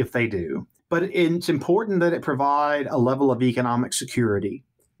helps if they do. But it's important that it provide a level of economic security,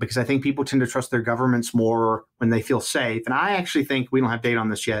 because I think people tend to trust their governments more when they feel safe. And I actually think, we don't have data on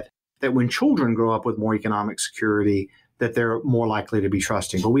this yet, that when children grow up with more economic security, that they're more likely to be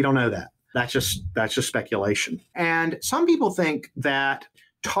trusting. But we don't know that. That's just speculation. And some people think that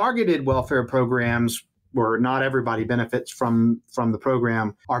targeted welfare programs where not everybody benefits from the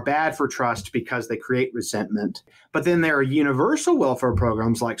program are bad for trust because they create resentment. But then there are universal welfare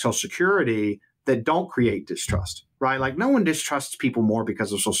programs like Social Security that don't create distrust, right? Like no one distrusts people more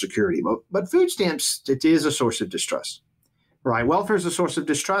because of Social Security, but food stamps, it is a source of distrust, right? Welfare is a source of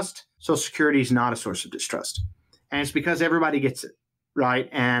distrust. Social Security is not a source of distrust. And it's because everybody gets it, right?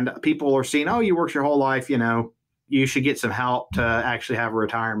 And people are seeing, oh, you worked your whole life, you should get some help to actually have a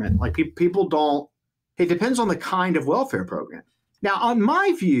retirement. Like people don't, it depends on the kind of welfare program. Now, on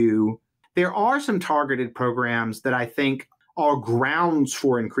my view, there are some targeted programs that I think are grounds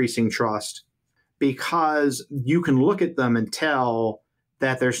for increasing trust because you can look at them and tell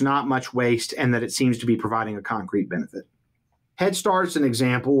that there's not much waste and that it seems to be providing a concrete benefit. Head Start's an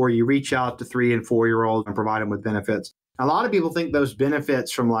example where you reach out to 3- and 4-year-olds and provide them with benefits. A lot of people think those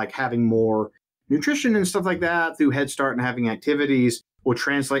benefits from having more nutrition and stuff like that through Head Start and having activities will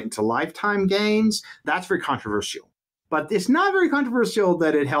translate into lifetime gains. That's very controversial. But it's not very controversial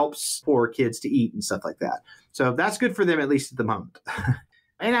that it helps poor kids to eat and stuff like that. So that's good for them, at least at the moment.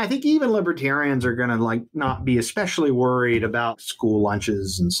 And I think even libertarians are going to not be especially worried about school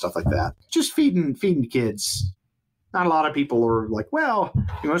lunches and stuff like that. Just feeding kids. Not a lot of people are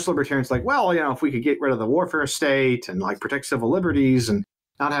most libertarians if we could get rid of the warfare state and protect civil liberties and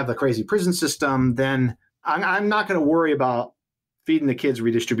not have the crazy prison system, then I'm not going to worry about feeding the kids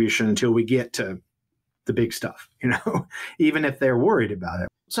redistribution until we get to the big stuff, even if they're worried about it.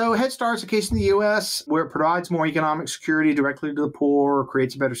 So Head Start's a case in the U.S. where it provides more economic security directly to the poor,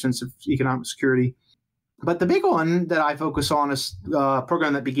 creates a better sense of economic security. But the big one that I focus on is a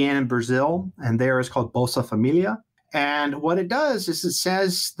program that began in Brazil, and there is called Bolsa Familia. And what it does is it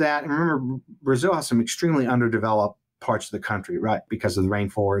says that, and remember, Brazil has some extremely underdeveloped parts of the country, right, because of the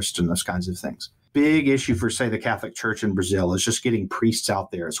rainforest and those kinds of things. Big issue for, say, the Catholic Church in Brazil is just getting priests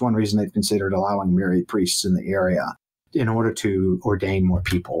out there. It's one reason they've considered allowing married priests in the area in order to ordain more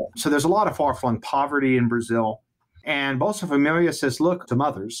people. So there's a lot of far-flung poverty in Brazil. And Bolsa Familia says, look, to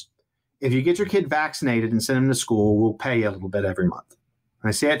mothers, if you get your kid vaccinated and send them to school, we'll pay you a little bit every month. And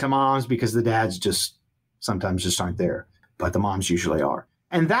I say it to moms because the dads sometimes just aren't there, but the moms usually are.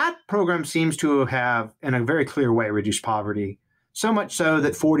 And that program seems to have, in a very clear way, reduced poverty, so much so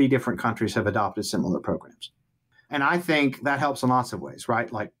that 40 different countries have adopted similar programs. And I think that helps in lots of ways, right?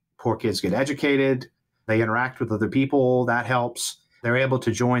 Like poor kids get educated, They interact with other people. That helps. They're able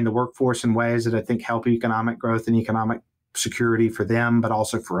to join the workforce in ways that I think help economic growth and economic security for them, but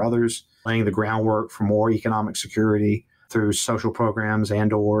also for others, laying the groundwork for more economic security through social programs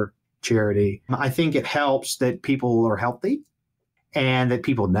and or charity. I think it helps that people are healthy and that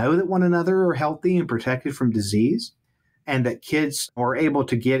people know that one another are healthy and protected from disease, and that kids are able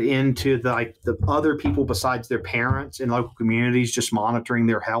to get into the other people besides their parents in local communities, just monitoring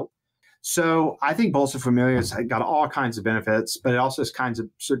their health. So I think Bolsa Familia has got all kinds of benefits, but it also has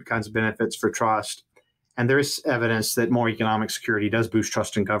certain kinds of benefits for trust. And there is evidence that more economic security does boost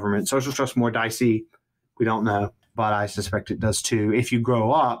trust in government. Social trust more dicey. We don't know, but I suspect it does too. If you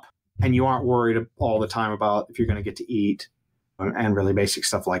grow up and you aren't worried all the time about if you're going to get to eat and really basic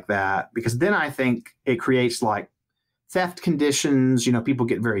stuff like that, because then I think it creates like theft conditions. People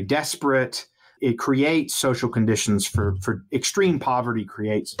get very desperate. It creates social conditions for extreme poverty,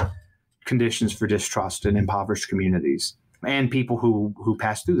 creates conditions for distrust in impoverished communities and people who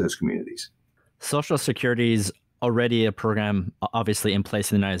pass through those communities. Social Security is already a program obviously in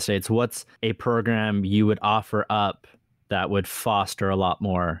place in the United States. What's a program you would offer up that would foster a lot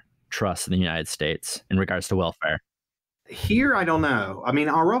more trust in the United States in regards to welfare? Here, I don't know. I mean,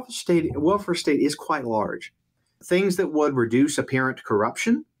 our welfare state is quite large. Things that would reduce apparent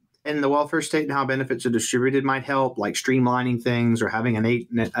corruption in the welfare state and how benefits are distributed might help, like streamlining things or having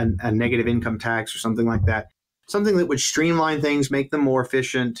a negative income tax or something like that. Something that would streamline things, make them more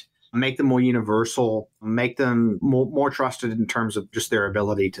efficient, make them more universal, make them more trusted in terms of just their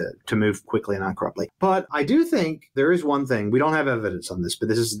ability to move quickly and uncorruptly. But I do think there is one thing. We don't have evidence on this, but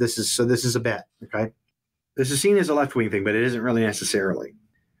this is a bet, okay? This is seen as a left-wing thing, but it isn't really necessarily.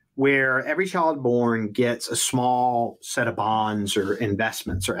 Where every child born gets a small set of bonds or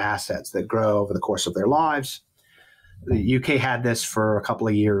investments or assets that grow over the course of their lives. The UK had this for a couple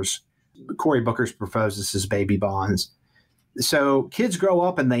of years. Cory Booker's proposed this as baby bonds. So kids grow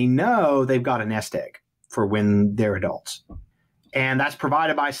up and they know they've got a nest egg for when they're adults. And that's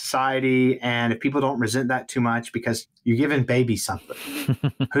provided by society. And if people don't resent that too much because you're giving babies something,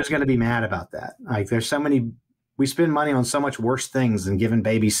 who's going to be mad about that? Like we spend money on so much worse things than giving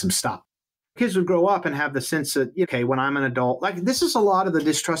babies some stuff. Kids would grow up and have the sense that, okay, when I'm an adult, like this is a lot of the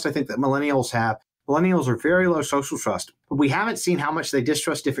distrust I think that millennials have. Millennials are very low social trust, but we haven't seen how much they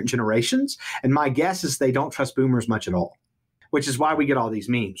distrust different generations. And my guess is they don't trust boomers much at all, which is why we get all these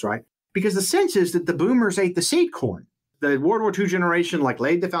memes, right? Because the sense is that the boomers ate the seed corn. The World War II generation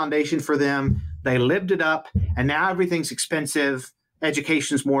laid the foundation for them. They lived it up, and now everything's expensive.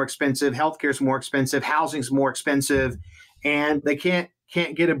 Education's more expensive. Healthcare's more expensive. Housing's more expensive, and they can't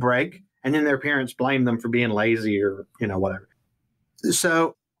get a break. And then their parents blame them for being lazy or whatever.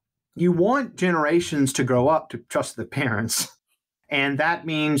 So you want generations to grow up to trust the parents. And that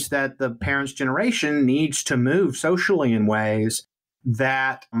means that the parents' generation needs to move socially in ways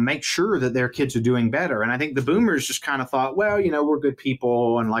that make sure that their kids are doing better. And I think the boomers just kind of thought, well, we're good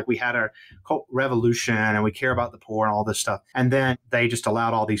people. And we had a revolution and we care about the poor and all this stuff. And then they just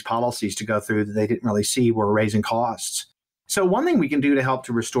allowed all these policies to go through that they didn't really see were raising costs. So one thing we can do to help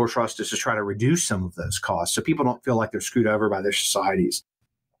to restore trust is to try to reduce some of those costs so people don't feel like they're screwed over by their societies.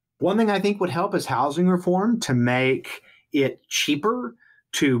 One thing I think would help is housing reform to make it cheaper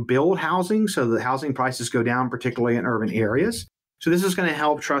to build housing so that housing prices go down, particularly in urban areas. So this is going to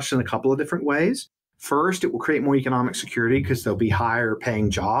help trust in a couple of different ways. First, it will create more economic security because there'll be higher paying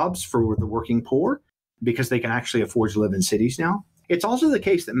jobs for the working poor because they can actually afford to live in cities now. It's also the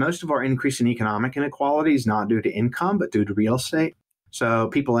case that most of our increase in economic inequality is not due to income, but due to real estate. So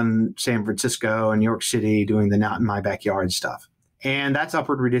people in San Francisco and New York City doing the not in my backyard stuff. And that's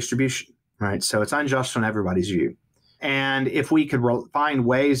upward redistribution, right? So it's unjust on everybody's view. And if we could find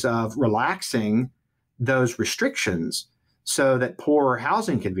ways of relaxing those restrictions so that poorer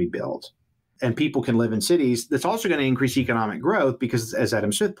housing can be built and people can live in cities, that's also going to increase economic growth because, as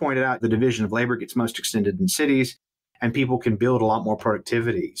Adam Smith pointed out, the division of labor gets most extended in cities and people can build a lot more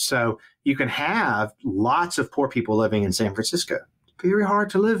productivity. So you can have lots of poor people living in San Francisco. It's very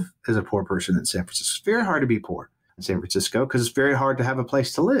hard to live as a poor person in San Francisco. It's very hard to be poor in San Francisco because it's very hard to have a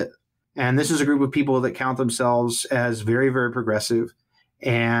place to live. And this is a group of people that count themselves as very, very progressive,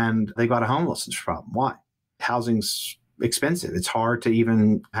 and they got a homelessness problem. Why? Housing's expensive. It's hard to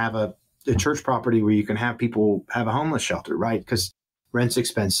even have a church property where you can have people have a homeless shelter, right? Because rent's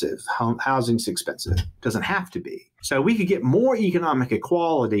expensive, housing's expensive. It doesn't have to be. So we could get more economic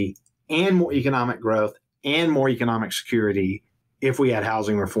equality and more economic growth and more economic security if we had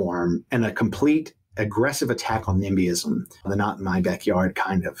housing reform and a complete aggressive attack on NIMBYism, the not in my backyard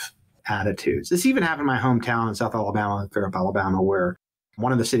kind of attitudes. This even happened in my hometown in South Alabama, Fairhope, Alabama, where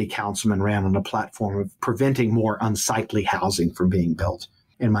One of the city councilmen ran on a platform of preventing more unsightly housing from being built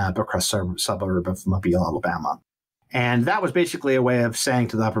in my upper crust suburb of Mobile, Alabama. And that was basically a way of saying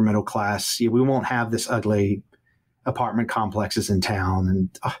to the upper middle class, we won't have this ugly apartment complexes in town,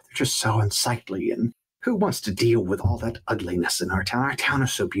 and they're just so unsightly. And who wants to deal with all that ugliness in our town? Our town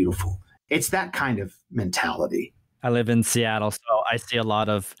is so beautiful. It's that kind of mentality. I live in Seattle, so I see a lot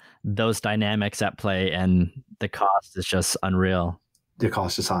of those dynamics at play, and the cost is just unreal. The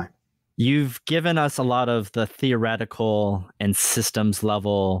cost is high. You've given us a lot of the theoretical and systems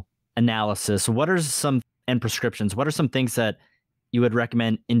level analysis. What are some prescriptions? What are some things that you would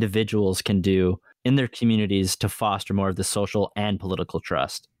recommend individuals can do in their communities to foster more of the social and political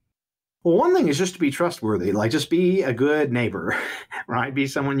trust? Well, one thing is just to be trustworthy, like just be a good neighbor, right? Be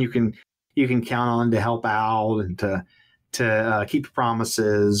someone you can count on to help out and to keep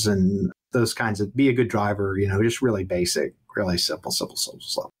promises and those kinds of, be a good driver, just really basic, really simple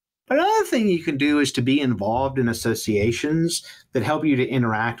stuff. But another thing you can do is to be involved in associations that help you to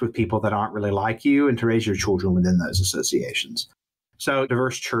interact with people that aren't really like you and to raise your children within those associations. So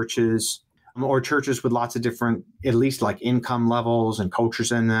diverse churches, or churches with lots of different, at least like income levels and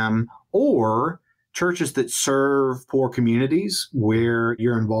cultures in them, or churches that serve poor communities where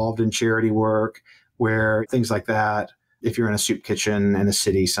you're involved in charity work, where things like that, if you're in a soup kitchen in a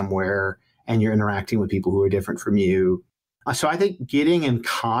city somewhere and you're interacting with people who are different from you. So I think getting in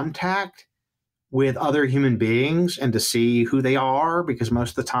contact with other human beings and to see who they are, because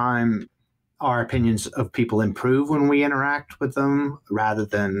most of the time our opinions of people improve when we interact with them rather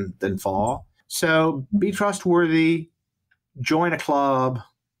than fall. So be trustworthy, join a club,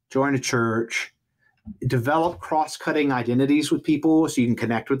 join a church, develop cross-cutting identities with people so you can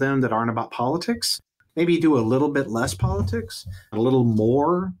connect with them that aren't about politics. Maybe do a little bit less politics, a little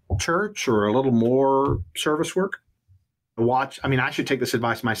more church or a little more service work. I should take this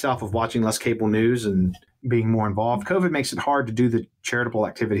advice myself of watching less cable news and being more involved. COVID makes it hard to do the charitable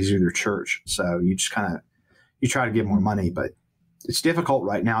activities of your church. So you just you try to give more money, but it's difficult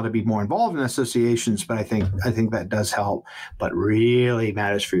right now to be more involved in associations. But I think that does help, but really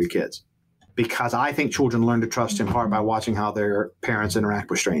matters for your kids, because I think children learn to trust in part by watching how their parents interact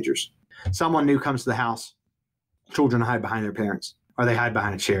with strangers. Someone new comes to the house, children hide behind their parents, or they hide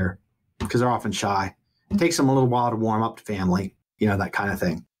behind a chair because they're often shy. It takes them a little while to warm up to family, that kind of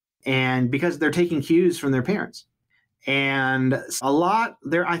thing. And because they're taking cues from their parents. And a lot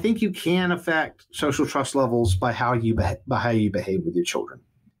there, I think you can affect social trust levels by how you behave with your children.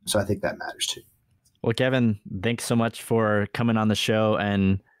 So I think that matters too. Well, Kevin, thanks so much for coming on the show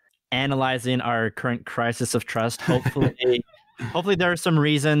and analyzing our current crisis of trust. Hopefully there are some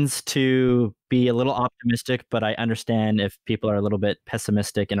reasons to be a little optimistic, but I understand if people are a little bit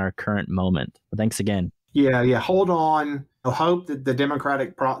pessimistic in our current moment. But thanks again. Yeah. Hold on. I hope that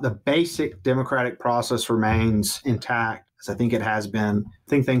the basic democratic process remains intact, as I think it has been. I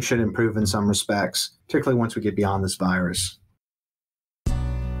think things should improve in some respects, particularly once we get beyond this virus.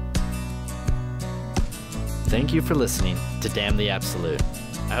 Thank you for listening to Damn the Absolute.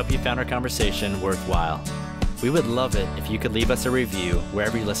 I hope you found our conversation worthwhile. We would love it if you could leave us a review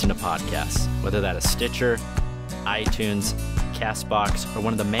wherever you listen to podcasts, whether that is Stitcher, iTunes, CastBox, or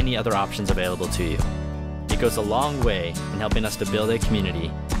one of the many other options available to you. It goes a long way in helping us to build a community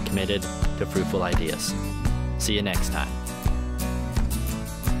committed to fruitful ideas. See you next time.